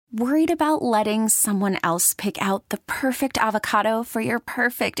Worried about letting someone else pick out the perfect avocado for your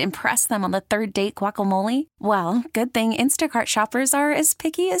perfect impress them on the third date guacamole? Well, good thing Instacart shoppers are as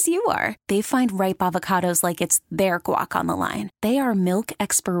picky as you are. They find ripe avocados like it's their guac on the line. They are milk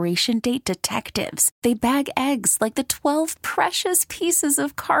expiration date detectives. They bag eggs like the 12 precious pieces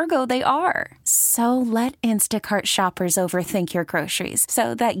of cargo they are. So let Instacart shoppers overthink your groceries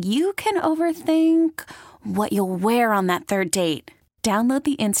so that you can overthink what you'll wear on that third date. Download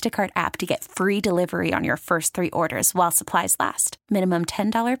the Instacart app to get free delivery on your first 3 orders while supplies last. Minimum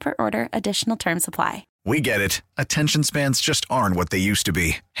 $10 per order. Additional terms apply. We get it. Attention spans just aren't what they used to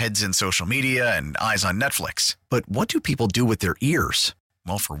be. Heads in social media and eyes on Netflix. But what do people do with their ears?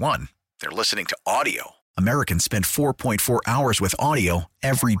 Well, for one, they're listening to audio. Americans spend 4.4 hours with audio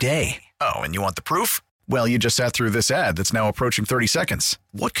every day. Oh, and you want the proof? Well, you just sat through this ad that's now approaching 30 seconds.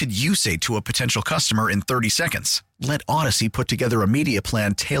 What could you say to a potential customer in 30 seconds? Let Odyssey put together a media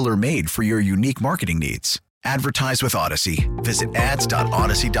plan tailor-made for your unique marketing needs. Advertise with Odyssey. Visit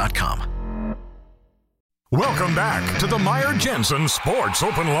ads.odyssey.com. Welcome back to the Meyer Jensen Sports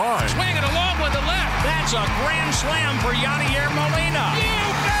Open Line. Swinging along with the left. That's a grand slam for Yadier Molina.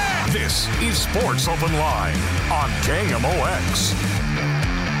 You bet! This is Sports Open Line on KMOX.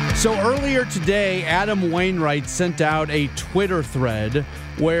 So earlier today, Adam Wainwright sent out a Twitter thread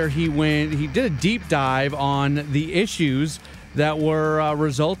where he did a deep dive on the issues that were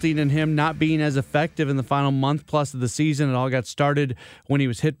resulting in him not being as effective in the final month plus of the season. It all got started when he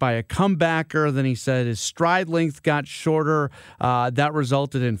was hit by a comebacker. Then he said his stride length got shorter. That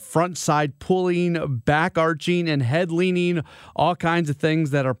resulted in front side pulling, back arching, and head leaning, all kinds of things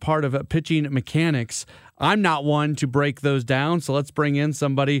that are part of pitching mechanics. I'm not one to break those down, so let's bring in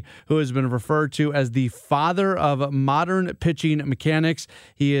somebody who has been referred to as the father of modern pitching mechanics.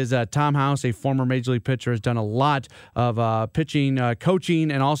 He is Tom House, a former Major League pitcher, has done a lot of pitching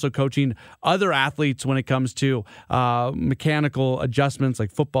coaching and also coaching other athletes when it comes to mechanical adjustments like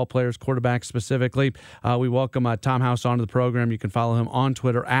football players, quarterbacks specifically. We welcome Tom House onto the program. You can follow him on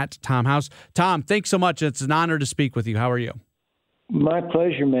Twitter at Tom House. Tom, thanks so much. It's an honor to speak with you. How are you? My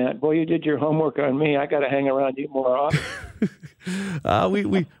pleasure, Matt. Boy, you did your homework on me. I got to hang around you more often.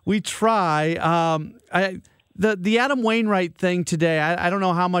 We try. The Adam Wainwright thing today, I don't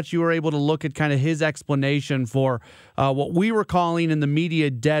know how much you were able to look at kind of his explanation for what we were calling in the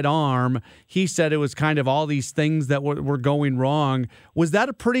media dead arm. He said it was kind of all these things that were going wrong. Was that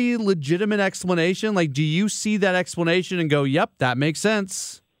a pretty legitimate explanation? Like, do you see that explanation and go, yep, that makes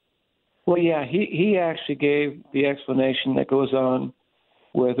sense? Well, yeah, he actually gave the explanation that goes on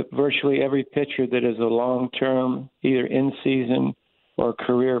with virtually every pitcher that is a long-term, either in-season or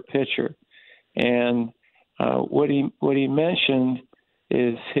career pitcher. And what he mentioned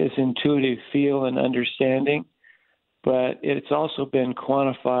is his intuitive feel and understanding, but it's also been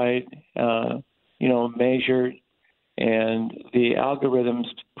quantified, measured, and the algorithms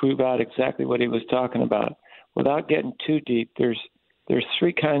prove out exactly what he was talking about. Without getting too deep, there's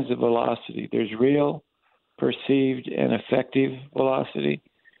 3 kinds of velocity. There's real, perceived, and effective velocity.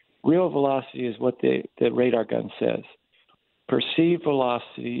 Real velocity is what the radar gun says. Perceived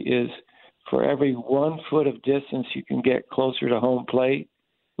velocity is for every 1 foot of distance you can get closer to home plate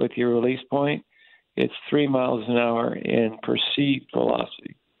with your release point, it's 3 miles an hour in perceived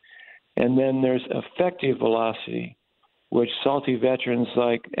velocity. And then there's effective velocity, which salty veterans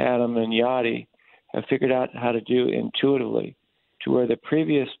like Adam and Yadi have figured out how to do intuitively, to where the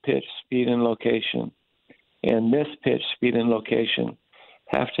previous pitch, speed, and location and this pitch, speed, and location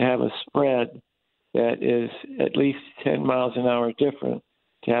have to have a spread that is at least 10 miles an hour different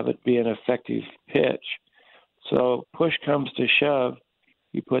to have it be an effective pitch. So push comes to shove,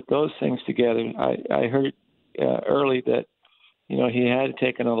 you put those things together. I heard early that, he had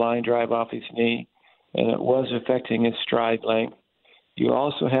taken a line drive off his knee, and it was affecting his stride length. You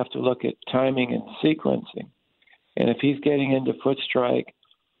also have to look at timing and sequencing. And if he's getting into foot strike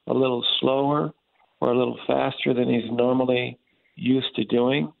a little slower or a little faster than he's normally used to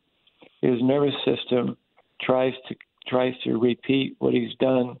doing, his nervous system tries to repeat what he's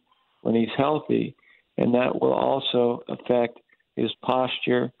done when he's healthy, and that will also affect his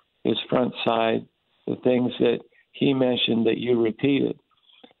posture, his front side, the things that he mentioned that you repeated.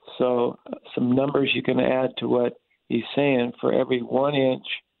 So some numbers you can add to what he's saying: for every 1 inch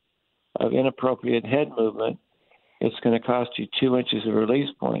of inappropriate head movement, it's going to cost you 2 inches of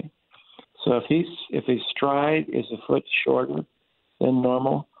release point. So if his stride is a foot shorter than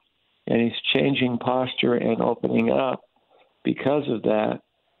normal, and he's changing posture and opening up because of that,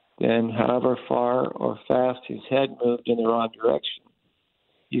 then however far or fast his head moved in the wrong direction,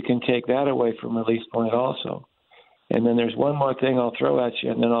 you can take that away from release point also. And then there's one more thing I'll throw at you,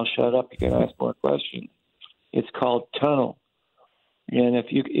 and then I'll shut up. You can ask more questions. It's called tunnel. And if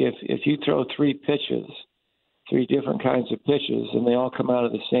you throw 3 pitches, 3 different kinds of pitches, and they all come out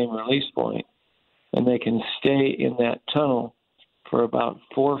of the same release point, and they can stay in that tunnel for about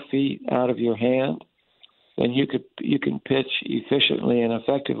 4 feet out of your hand, then you can pitch efficiently and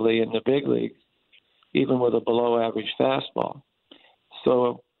effectively in the big leagues, even with a below-average fastball.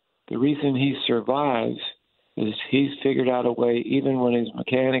 So the reason he survives is he's figured out a way, even when his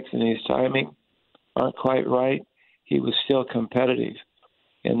mechanics and his timing aren't quite right, he was still competitive.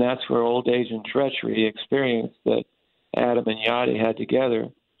 And that's where old age and treachery experience that Adam and Yadi had together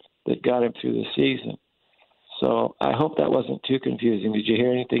that got him through the season. So I hope that wasn't too confusing. Did you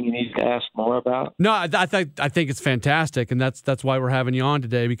hear anything you need to ask more about? No, I think it's fantastic, and that's why we're having you on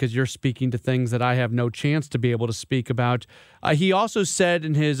today, because you're speaking to things that I have no chance to be able to speak about. He also said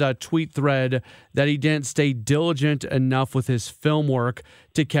in his tweet thread that he didn't stay diligent enough with his film work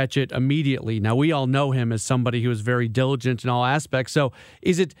to catch it immediately. Now, we all know him as somebody who is very diligent in all aspects. So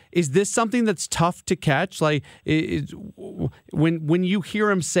is this something that's tough to catch? Like, when you hear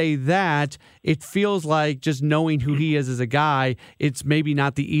him say that, it feels like just knowing who he is as a guy, it's maybe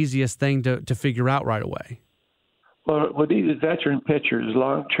not the easiest thing to figure out right away. Well, with these veteran pitchers,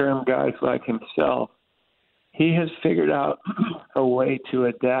 long-term guys like himself, he has figured out a way to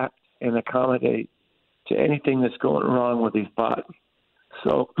adapt and accommodate to anything that's going wrong with his body.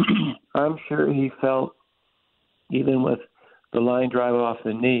 So I'm sure he felt, even with the line drive off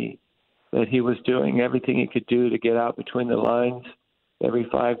the knee, that he was doing everything he could do to get out between the lines every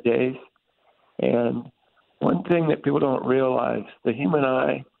 5 days. And one thing that people don't realize, the human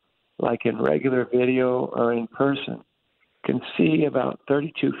eye, like in regular video or in person, can see about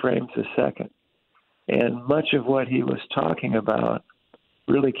 32 frames a second. And much of what he was talking about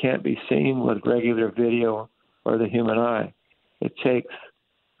really can't be seen with regular video or the human eye. It takes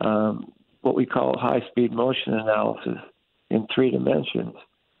what we call high-speed motion analysis in 3 dimensions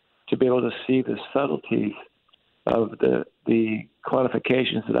to be able to see the subtleties of the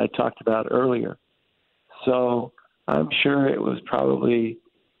quantifications that I talked about earlier. So I'm sure it was probably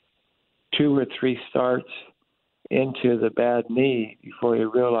 2 or 3 starts into the bad knee before he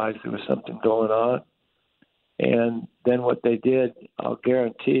realized there was something going on. And then what they did, I'll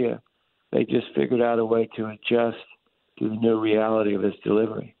guarantee you, they just figured out a way to adjust to the new reality of his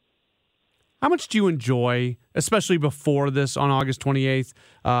delivery. How much do you enjoy, especially before this on August 28th?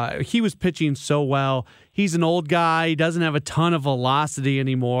 He was pitching so well. He's an old guy. He doesn't have a ton of velocity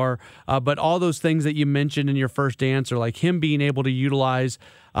anymore. But all those things that you mentioned in your first answer, like him being able to utilize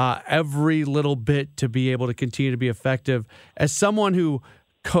every little bit to be able to continue to be effective. As someone who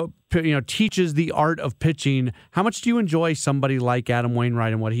teaches the art of pitching, how much do you enjoy somebody like Adam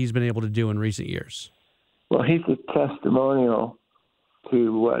Wainwright and what he's been able to do in recent years? Well, he's a testimonial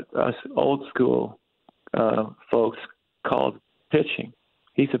to what us old school folks called pitching.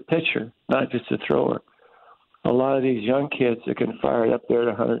 He's a pitcher, not just a thrower. A lot of these young kids that can fire it up there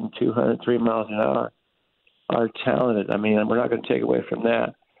at 102, 103 miles an hour are talented. I mean, we're not going to take away from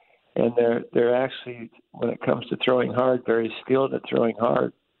that. And they're actually, when it comes to throwing hard, very skilled at throwing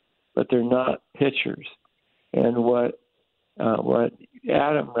hard, but they're not pitchers. And what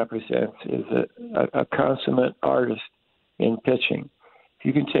Adam represents is a consummate artist in pitching. If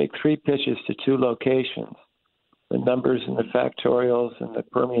you can take 3 pitches to 2 locations, the numbers and the factorials and the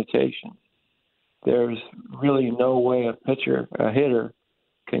permutations, there's really no way a hitter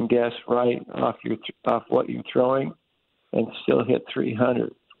can guess right off what you're throwing and still hit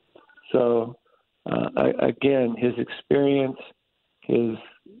 300. So again, his experience, him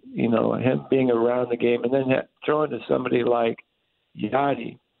being around the game, and then throwing to somebody like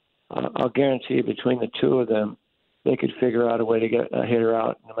Yadi, I'll guarantee you between the 2 of them, they could figure out a way to get a hitter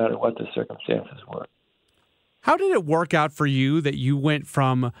out no matter what the circumstances were. How did it work out for you that you went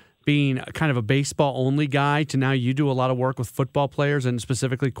from being kind of a baseball-only guy to now you do a lot of work with football players and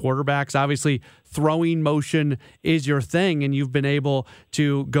specifically quarterbacks? Obviously, throwing motion is your thing, and you've been able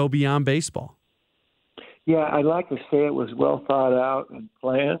to go beyond baseball. Yeah, I'd like to say it was well thought out and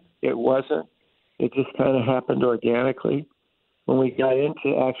planned. It wasn't. It just kind of happened organically. When we got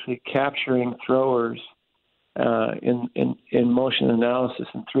into actually capturing throwers in motion analysis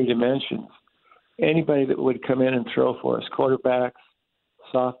in 3 dimensions, anybody that would come in and throw for us, quarterbacks,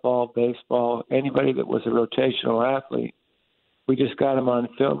 softball, baseball, anybody that was a rotational athlete, we just got them on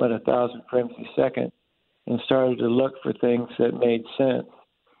film at 1,000 frames a second and started to look for things that made sense.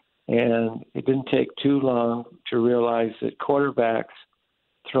 And it didn't take too long to realize that quarterbacks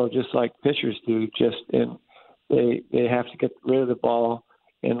throw just like pitchers do, they have to get rid of the ball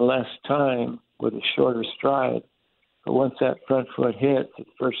in less time with a shorter stride. But once that front foot hits, it's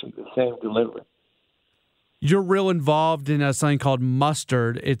virtually the same delivery. You're real involved in something called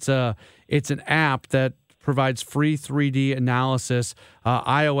Mustard. It's an app that provides free 3D analysis.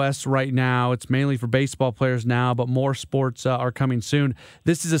 iOS right now. It's mainly for baseball players now, but more sports are coming soon.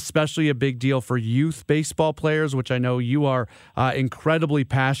 This is especially a big deal for youth baseball players, which I know you are incredibly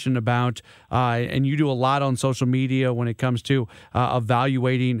passionate about, and you do a lot on social media when it comes to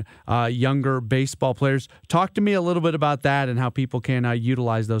evaluating younger baseball players. Talk to me a little bit about that and how people can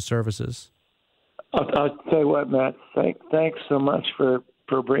utilize those services. I'll tell you what, Matt, thanks so much for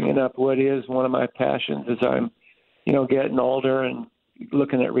bringing up what is one of my passions as I'm, getting older and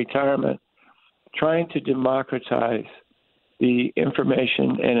looking at retirement, trying to democratize the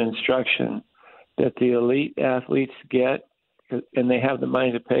information and instruction that the elite athletes get, and they have the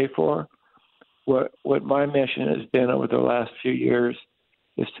money to pay for. What my mission has been over the last few years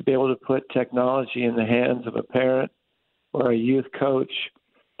is to be able to put technology in the hands of a parent or a youth coach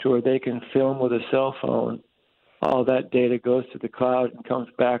to where they can film with a cell phone. All that data goes to the cloud and comes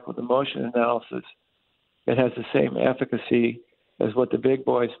back with a motion analysis. It has the same efficacy as what the big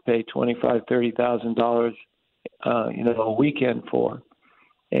boys pay $25,000, $30,000, a weekend for.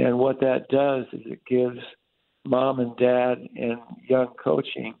 And what that does is it gives mom and dad and young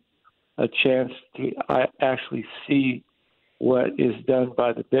coaching a chance to actually see what is done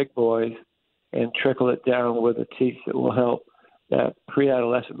by the big boys and trickle it down with a teach that will help that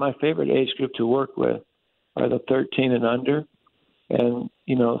pre-adolescent. My favorite age group to work with are the 13 and under. And,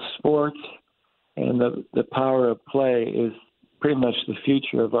 sports and the power of play is pretty much the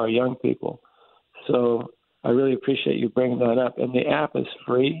future of our young people. So I really appreciate you bringing that up. And the app is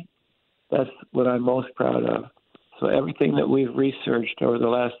free. That's what I'm most proud of. So everything that we've researched over the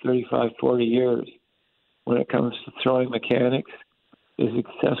last 35, 40 years when it comes to throwing mechanics is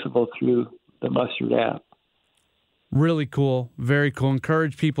accessible through the Mustard app. Really cool. Very cool.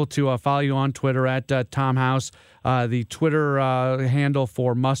 Encourage people to follow you on Twitter at Tom House. The Twitter handle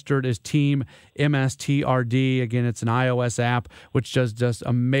for Mustard is Team MSTRD. Again, it's an iOS app which does just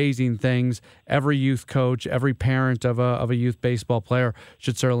amazing things. Every youth coach, every parent of a youth baseball player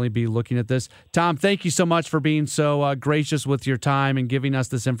should certainly be looking at this. Tom, thank you so much for being so gracious with your time and giving us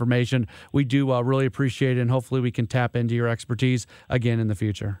this information. We do really appreciate it, and hopefully we can tap into your expertise again in the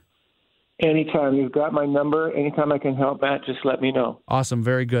future. Anytime. You've got my number. Anytime I can help, Matt, just let me know. Awesome.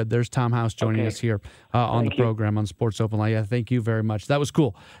 Very good. There's Tom House joining us here on the program on Sports Open Line. Yeah, thank you very much. That was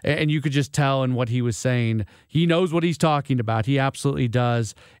cool. And you could just tell in what he was saying, he knows what he's talking about. He absolutely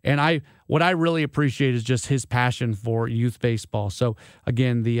does. And what I really appreciate is just his passion for youth baseball. So,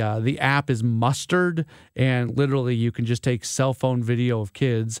 again, the app is Mustard, and literally you can just take cell phone video of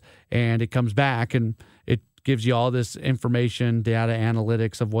kids, and it comes back, and it gives you all this information, data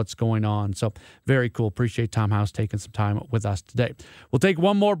analytics of what's going on. So very cool. Appreciate Tom House taking some time with us today. We'll take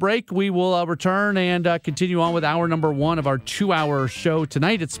one more break. We will return and continue on with hour number 1 of our 2-hour show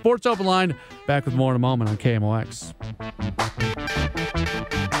tonight at Sports Open Line. Back with more in a moment on KMOX.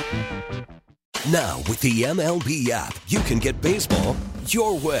 Now with the MLB app, you can get baseball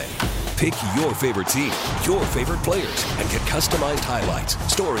your way. Pick your favorite team, your favorite players, and get customized highlights,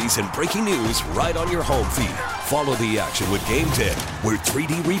 stories, and breaking news right on your home feed. Follow the action with Game 10, where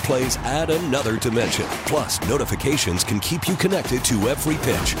 3D replays add another dimension. Plus, notifications can keep you connected to every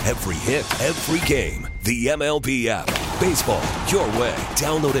pitch, every hit, every game. The MLB app. Baseball your way.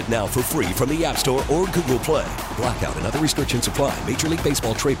 Download it now for free from the App Store or Google Play. Blackout and other restrictions apply. Major League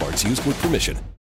Baseball trademarks used with permission.